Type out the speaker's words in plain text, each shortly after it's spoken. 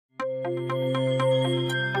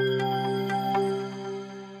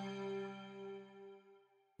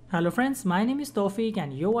Hello friends, my name is Tawfiq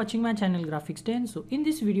and you're watching my channel Graphics 10. So in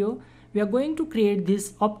this video, we are going to create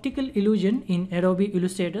this optical illusion in Adobe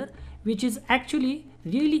Illustrator, which is actually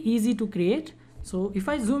really easy to create. So if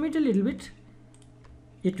I zoom it a little bit,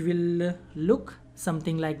 it will look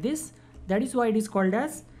something like this. That is why it is called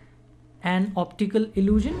as an optical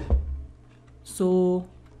illusion. So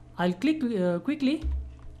I'll click quickly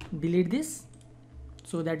delete this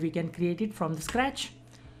so that we can create it from the scratch.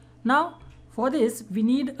 Now for this we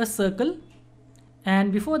need a circle,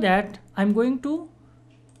 and before that I'm going to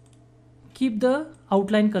keep the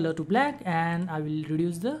outline color to black and I will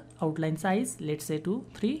reduce the outline size, let's say to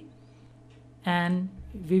 3, and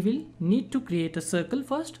we will need to create a circle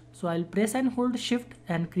first. So I'll press and hold shift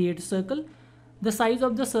and create a circle. The size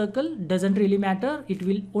of the circle doesn't really matter, it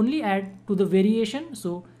will only add to the variation.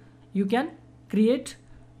 So you can create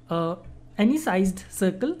any sized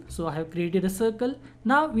circle. So I have created a circle.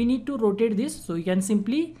 Now we need to rotate this, so you can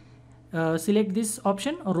simply select this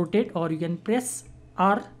option or rotate, or you can press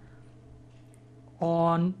R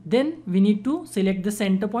on. Then we need to select the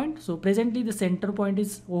center point. So presently the center point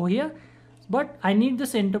is over here, but I need the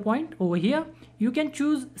center point over here. You can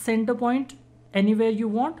choose center point anywhere you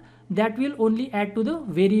want. That will only add to the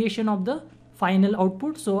variation of the final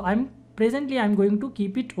output. So I'm going to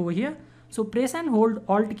keep it over here. So press and hold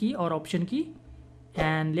Alt key or Option key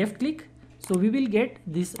and left click. So we will get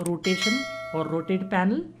this rotation or rotate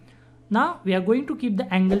panel. Now we are going to keep the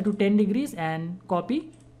angle to 10 degrees and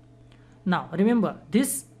copy. Now remember,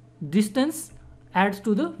 this distance adds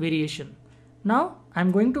to the variation. Now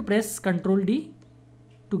I'm going to press Ctrl D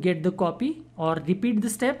to get the copy or repeat the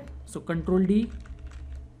step. So Ctrl D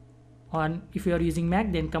on, if you are using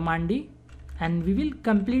Mac, then Command D, and we will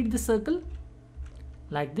complete the circle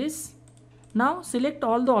like this. Now select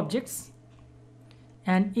all the objects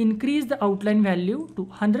and increase the outline value to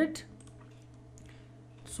 100.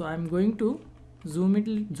 So I'm going to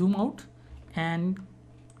zoom out and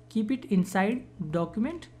keep it inside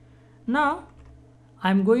document. Now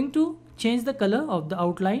I'm going to change the color of the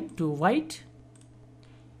outline to white,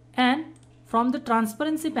 and from the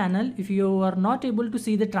transparency panel, if you are not able to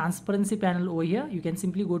see the transparency panel over here, you can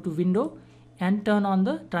simply go to window and turn on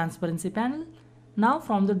the transparency panel. Now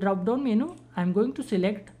from the drop down menu, I'm going to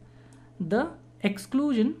select the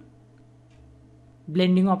exclusion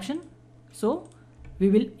blending option. So we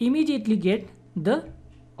will immediately get the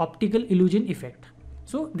optical illusion effect.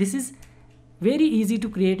 So this is very easy to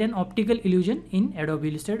create an optical illusion in Adobe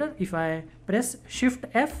Illustrator. If I press Shift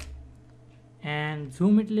F and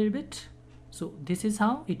zoom it a little bit, so this is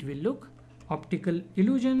how it will look. Optical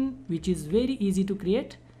illusion, which is very easy to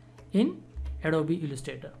create in Adobe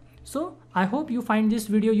Illustrator. So I hope you find this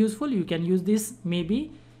video useful. You can use this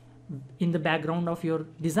maybe in the background of your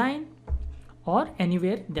design or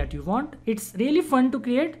anywhere that you want. It's really fun to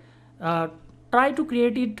create. Try to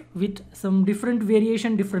create it with some different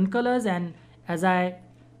variation, different colors, and as I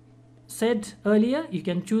said earlier, you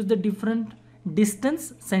can choose the different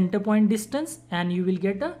distance, center point distance, and you will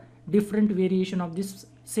get a different variation of this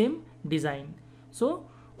same design. So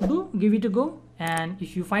do give it a go, and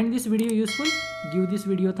if you find this video useful, give this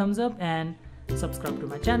video a thumbs up and subscribe to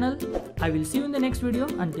my channel. I will see you in the next video.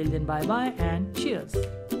 Until then, bye bye and cheers.